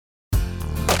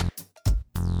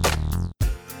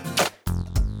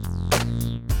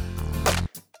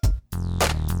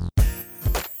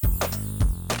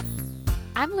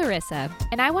I'm Larissa,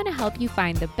 and I want to help you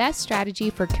find the best strategy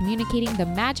for communicating the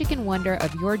magic and wonder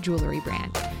of your jewelry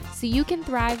brand so you can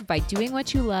thrive by doing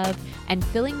what you love and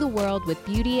filling the world with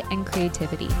beauty and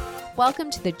creativity.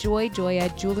 Welcome to the Joy Joya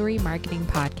Jewelry Marketing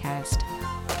Podcast.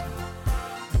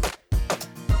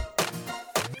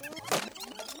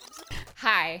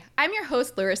 Hi, I'm your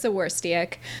host, Larissa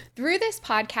Werstiak. Through this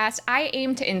podcast, I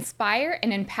aim to inspire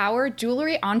and empower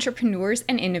jewelry entrepreneurs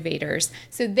and innovators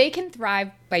so they can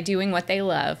thrive by doing what they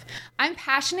love. I'm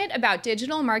passionate about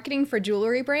digital marketing for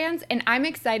jewelry brands, and I'm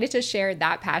excited to share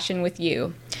that passion with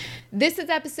you. This is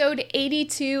episode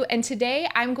 82, and today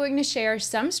I'm going to share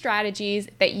some strategies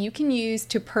that you can use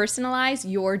to personalize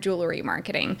your jewelry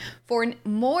marketing for a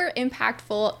more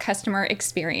impactful customer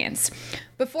experience.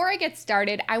 Before I get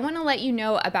started, I want to let you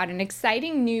know about an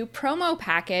exciting new promo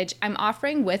package I'm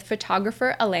offering with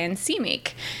photographer Alan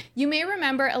Seamake. You may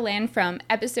remember Alan from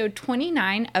episode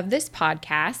 29 of this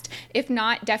podcast. If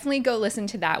not, definitely go listen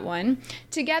to that one.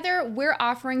 Together, we're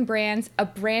offering brands a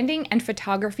branding and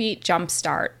photography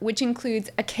jumpstart, which includes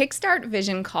a Kickstart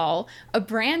vision call, a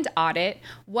brand audit,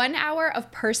 1 hour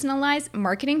of personalized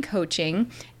marketing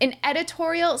coaching, an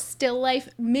editorial still life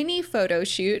mini photo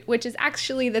shoot, which is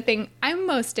actually the thing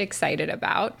I'm most excited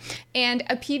about, and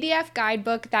a PDF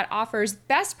guidebook that offers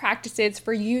best practices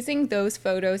for using those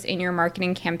photos in your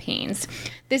marketing campaigns.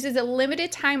 This is a limited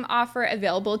time offer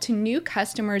available to new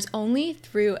customers only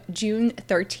through June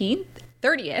 30th.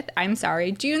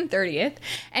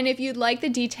 And if you'd like the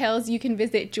details, you can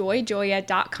visit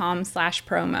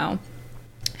joyjoya.com/promo.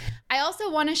 I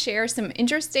also want to share some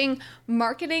interesting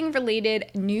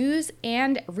marketing-related news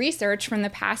and research from the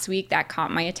past week that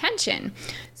caught my attention.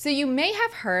 So you may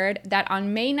have heard that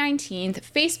on May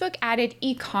 19th, Facebook added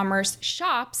e-commerce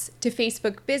shops to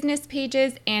Facebook business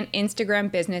pages and Instagram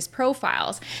business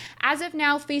profiles. As of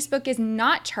now, Facebook is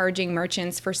not charging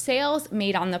merchants for sales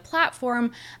made on the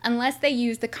platform unless they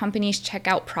use the company's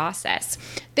checkout process.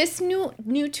 This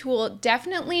new tool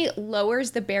definitely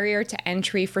lowers the barrier to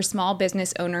entry for small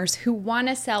business owners who want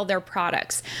to sell their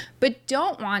products, but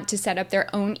don't want to set up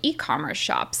their own e-commerce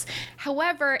shops.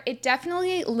 However, it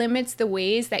definitely limits the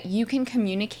ways that you can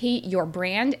communicate your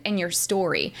brand and your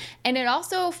story. And it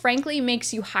also, frankly,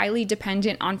 makes you highly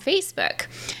dependent on Facebook.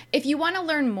 If you want to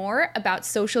learn more about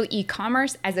social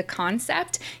e-commerce as a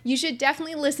concept, you should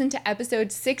definitely listen to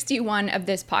episode 61 of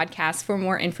this podcast for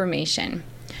more information.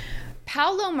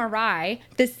 Paolo Marai,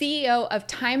 the CEO of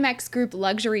Timex Group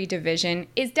Luxury Division,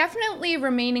 is definitely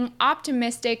remaining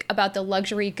optimistic about the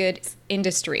luxury goods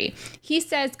industry. He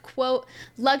says, quote,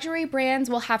 "Luxury brands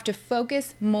will have to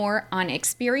focus more on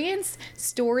experience,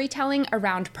 storytelling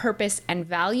around purpose and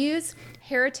values,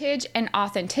 heritage and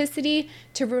authenticity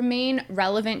to remain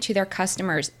relevant to their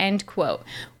customers," end quote.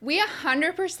 We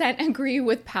 100% agree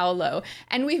with Paolo,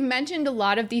 and we've mentioned a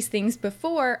lot of these things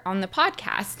before on the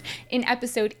podcast. In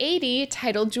episode 80,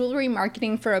 titled Jewelry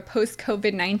Marketing for a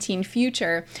Post-COVID-19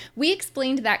 Future, we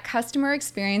explained that customer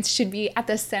experience should be at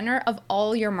the center of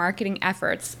all your marketing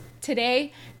efforts,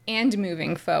 today and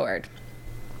moving forward.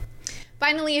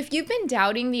 Finally, if you've been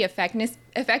doubting the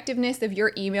effectiveness of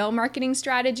your email marketing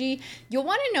strategy, you'll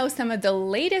want to know some of the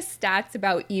latest stats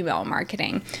about email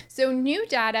marketing. So new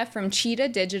data from Cheetah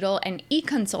Digital and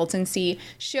eConsultancy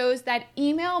shows that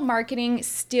email marketing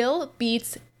still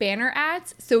beats banner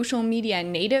ads, social media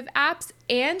native apps,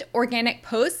 and organic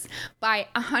posts by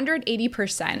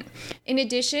 180%. In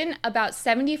addition, about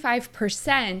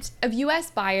 75% of US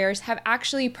buyers have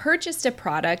actually purchased a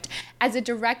product as a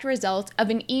direct result of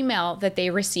an email that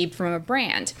they received from a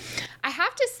brand. I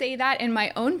have to say that in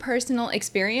my own personal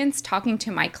experience talking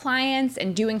to my clients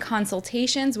and doing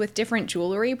consultations with different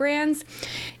jewelry brands,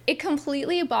 it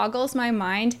completely boggles my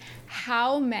mind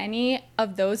how many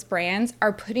of those brands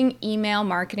are putting email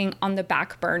marketing on the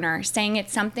back burner, saying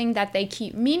it's something that they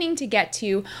keep meaning to get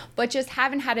to, but just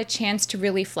haven't had a chance to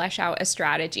really flesh out a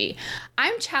strategy.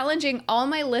 I'm challenging all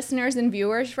my listeners and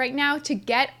viewers right now to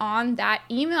get on that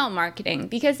email marketing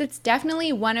because it's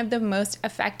definitely one of the most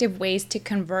effective ways to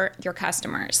convert your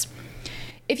customers.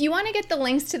 If you want to get the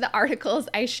links to the articles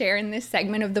I share in this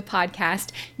segment of the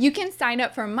podcast, you can sign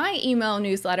up for my email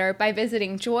newsletter by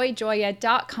visiting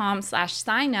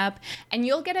joyjoya.com/signup, and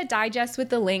you'll get a digest with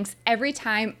the links every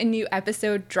time a new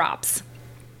episode drops.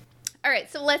 All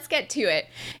right, so let's get to it.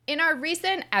 In our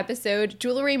recent episode,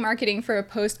 Jewelry Marketing for a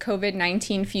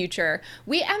Post-COVID-19 Future,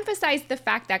 we emphasized the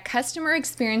fact that customer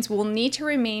experience will need to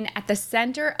remain at the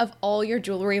center of all your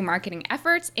jewelry marketing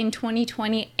efforts in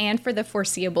 2020 and for the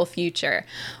foreseeable future.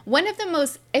 One of the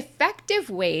most effective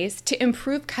ways to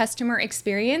improve customer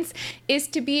experience is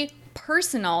to be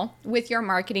personal with your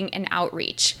marketing and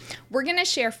outreach. We're going to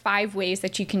share 5 ways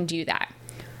that you can do that.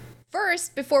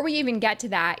 First, before we even get to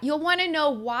that, you'll want to know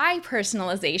why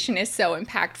personalization is so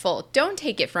impactful. Don't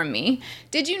take it from me.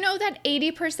 Did you know that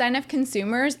 80% of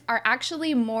consumers are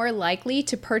actually more likely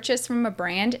to purchase from a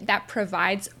brand that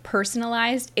provides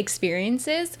personalized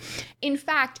experiences? In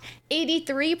fact,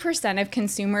 83% of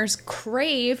consumers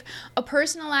crave a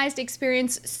personalized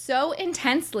experience so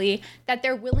intensely that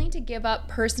they're willing to give up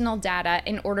personal data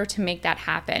in order to make that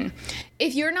happen.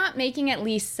 If you're not making at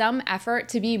least some effort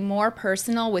to be more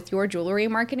personal with your jewelry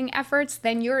marketing efforts,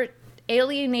 then you're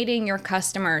alienating your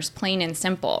customers, plain and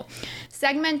simple.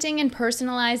 Segmenting and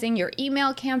personalizing your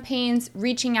email campaigns,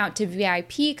 reaching out to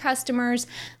VIP customers,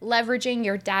 leveraging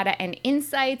your data and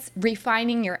insights,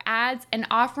 refining your ads, and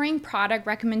offering product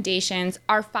recommendations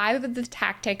are 5 of the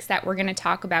tactics that we're going to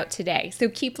talk about today. So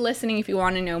keep listening if you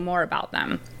want to know more about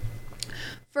them.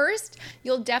 First,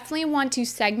 you'll definitely want to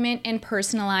segment and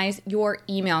personalize your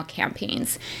email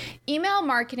campaigns. Email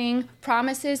marketing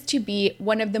promises to be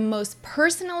one of the most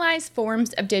personalized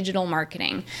forms of digital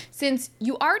marketing, since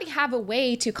you already have a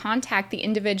way to contact the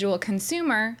individual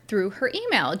consumer through her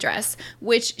email address,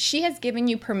 which she has given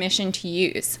you permission to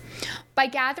use. By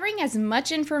gathering as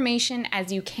much information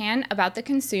as you can about the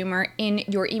consumer in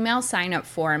your email sign-up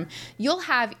form, you'll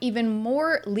have even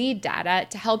more lead data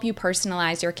to help you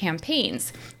personalize your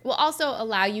campaigns. It will also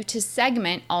allow you to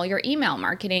segment all your email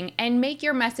marketing and make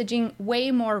your messaging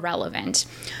way more relevant.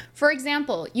 For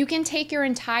example, you can take your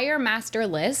entire master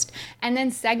list and then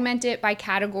segment it by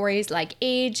categories like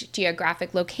age,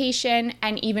 geographic location,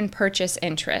 and even purchase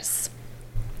interests.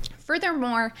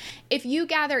 Furthermore, if you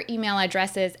gather email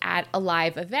addresses at a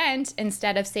live event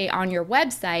instead of, say, on your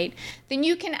website, then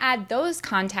you can add those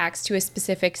contacts to a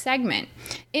specific segment.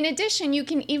 In addition, you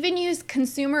can even use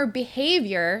consumer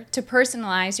behavior to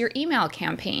personalize your email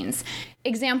campaigns.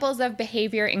 Examples of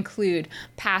behavior include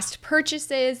past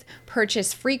purchases,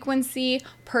 purchase frequency,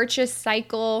 purchase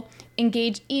cycle,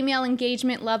 email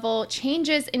engagement level,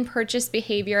 changes in purchase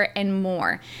behavior, and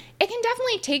more. It can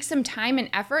definitely take some time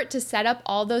and effort to set up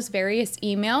all those various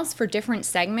emails for different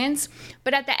segments,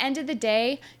 but at the end of the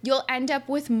day, you'll end up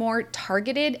with more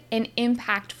targeted and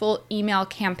impactful email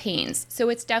campaigns. So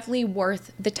it's definitely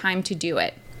worth the time to do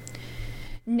it.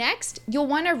 Next, you'll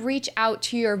want to reach out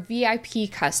to your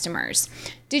VIP customers.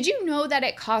 Did you know that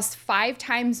it costs 5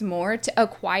 times more to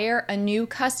acquire a new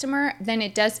customer than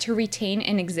it does to retain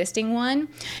an existing one?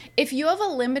 If you have a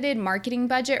limited marketing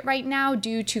budget right now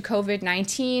due to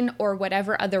COVID-19 or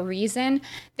whatever other reason,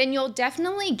 then you'll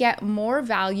definitely get more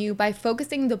value by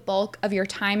focusing the bulk of your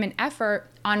time and effort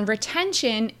on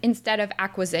retention instead of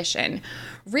acquisition.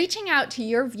 Reaching out to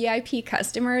your VIP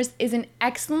customers is an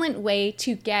excellent way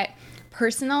to get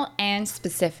personal and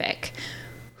specific.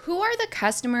 Who are the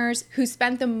customers who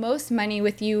spent the most money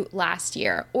with you last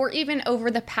year or even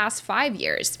over the past 5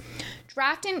 years?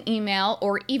 Draft an email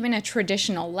or even a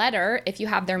traditional letter if you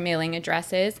have their mailing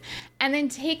addresses, and then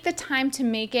take the time to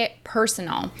make it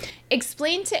personal.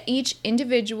 Explain to each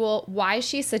individual why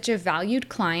she's such a valued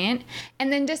client,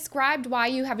 and then describe why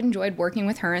you have enjoyed working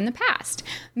with her in the past.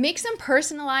 Make some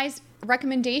personalized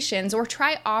recommendations or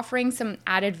try offering some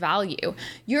added value.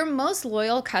 Your most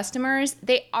loyal customers,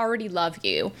 they already love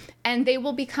you, and they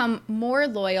will become more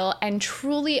loyal and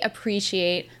truly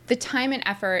appreciate the time and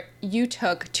effort you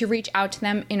took to reach out to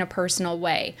them in a personal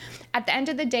way. At the end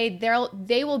of the day,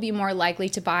 they will be more likely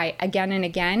to buy again and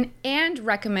again and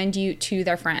recommend you to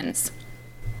their friends.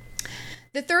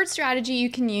 The third strategy you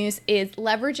can use is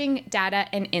leveraging data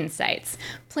and insights.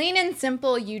 Plain and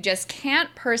simple, you just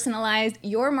can't personalize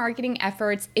your marketing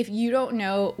efforts if you don't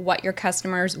know what your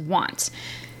customers want.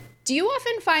 Do you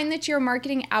often find that your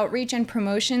marketing outreach and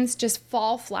promotions just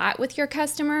fall flat with your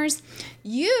customers?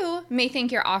 You may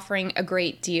think you're offering a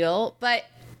great deal, but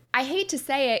I hate to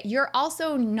say it, you're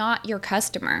also not your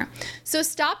customer. So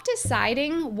stop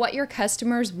deciding what your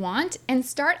customers want and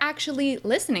start actually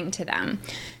listening to them.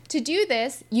 To do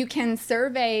this, you can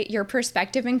survey your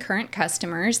prospective and current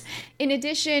customers. In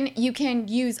addition, you can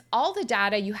use all the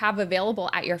data you have available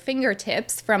at your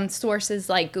fingertips from sources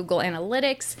like Google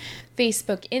Analytics,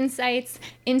 Facebook Insights,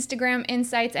 Instagram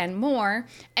Insights, and more.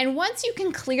 And once you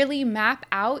can clearly map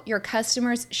out your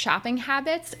customers' shopping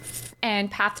habits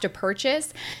and path to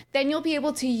purchase, then you'll be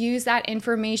able to use that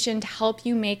information to help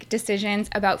you make decisions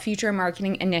about future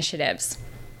marketing initiatives.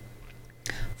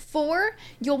 4,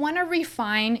 you'll want to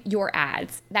refine your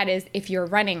ads. That is, if you're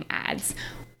running ads.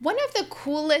 One of the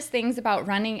coolest things about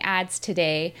running ads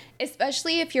today,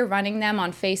 especially if you're running them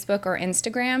on Facebook or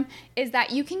Instagram, is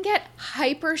that you can get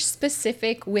hyper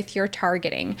specific with your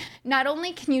targeting. Not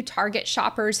only can you target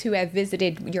shoppers who have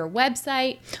visited your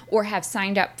website or have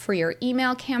signed up for your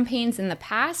email campaigns in the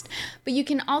past, but you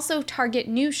can also target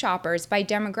new shoppers by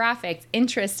demographics,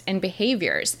 interests, and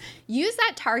behaviors. Use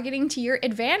that targeting to your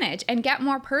advantage and get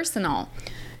more personal.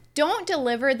 Don't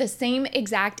deliver the same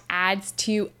exact ads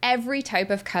to every type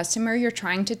of customer you're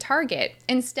trying to target.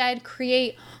 Instead,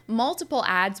 create multiple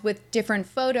ads with different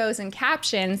photos and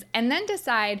captions, and then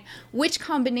decide which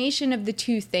combination of the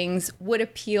two things would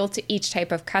appeal to each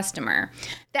type of customer.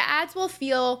 The ads will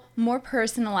feel more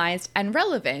personalized and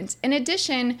relevant. In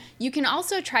addition, you can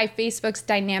also try Facebook's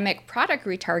dynamic product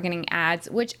retargeting ads,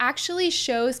 which actually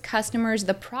shows customers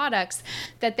the products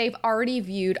that they've already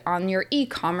viewed on your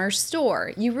e-commerce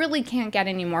store. You really can't get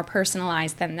any more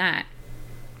personalized than that.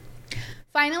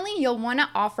 Finally, you'll want to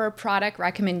offer product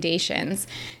recommendations.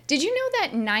 Did you know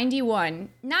that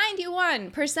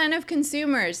 91% of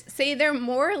consumers say they're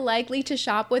more likely to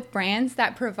shop with brands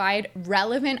that provide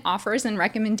relevant offers and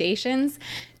recommendations?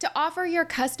 To offer your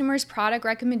customers product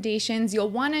recommendations, you'll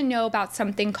want to know about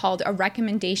something called a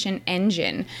recommendation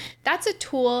engine. That's a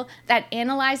tool that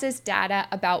analyzes data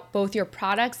about both your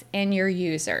products and your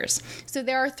users. So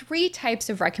there are 3 types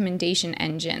of recommendation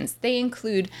engines. They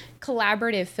include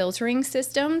collaborative filtering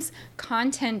systems,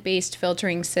 content-based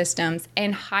filtering systems,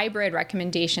 and hybrid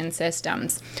recommendation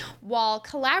systems. While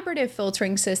collaborative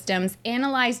filtering systems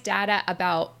analyze data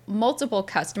about multiple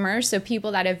customers, so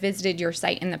people that have visited your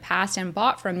site in the past and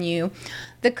bought from you,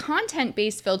 the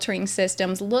content-based filtering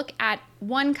systems look at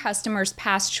one customer's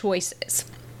past choices.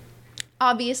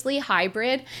 Obviously,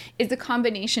 hybrid is a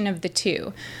combination of the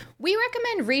two. We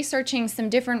recommend researching some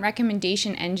different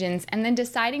recommendation engines and then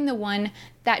deciding the one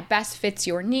that best fits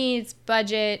your needs,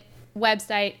 budget,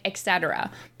 website, etc.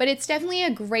 But it's definitely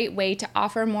a great way to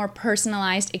offer more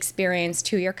personalized experience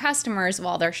to your customers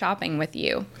while they're shopping with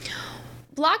you.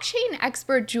 Blockchain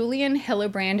expert Julian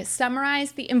Hillebrand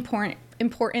summarized the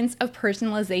importance of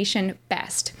personalization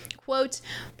best. Quote,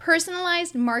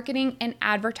 personalized marketing and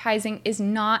advertising is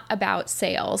not about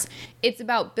sales. It's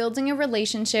about building a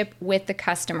relationship with the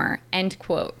customer, end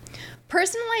quote.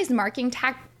 Personalized marketing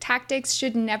tactics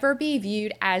should never be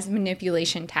viewed as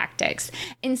manipulation tactics.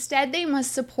 Instead, they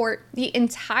must support the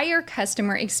entire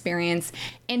customer experience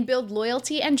and build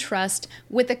loyalty and trust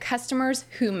with the customers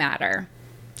who matter.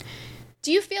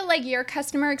 Do you feel like your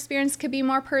customer experience could be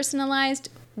more personalized?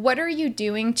 What are you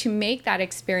doing to make that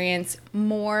experience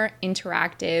more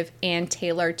interactive and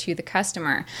tailored to the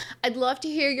customer? I'd love to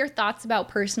hear your thoughts about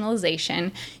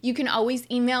personalization. You can always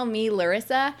email me,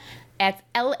 Larissa, at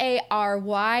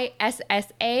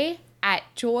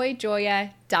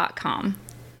LARYSSA@joyjoya.com.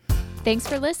 Thanks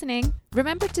for listening.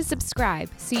 Remember to subscribe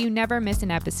so you never miss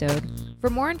an episode. For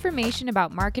more information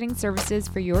about marketing services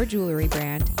for your jewelry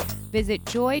brand, visit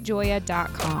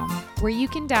joyjoya.com, where you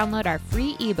can download our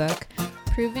free ebook,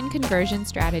 Proven Conversion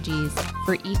Strategies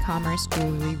for E-commerce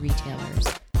Jewelry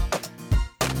Retailers.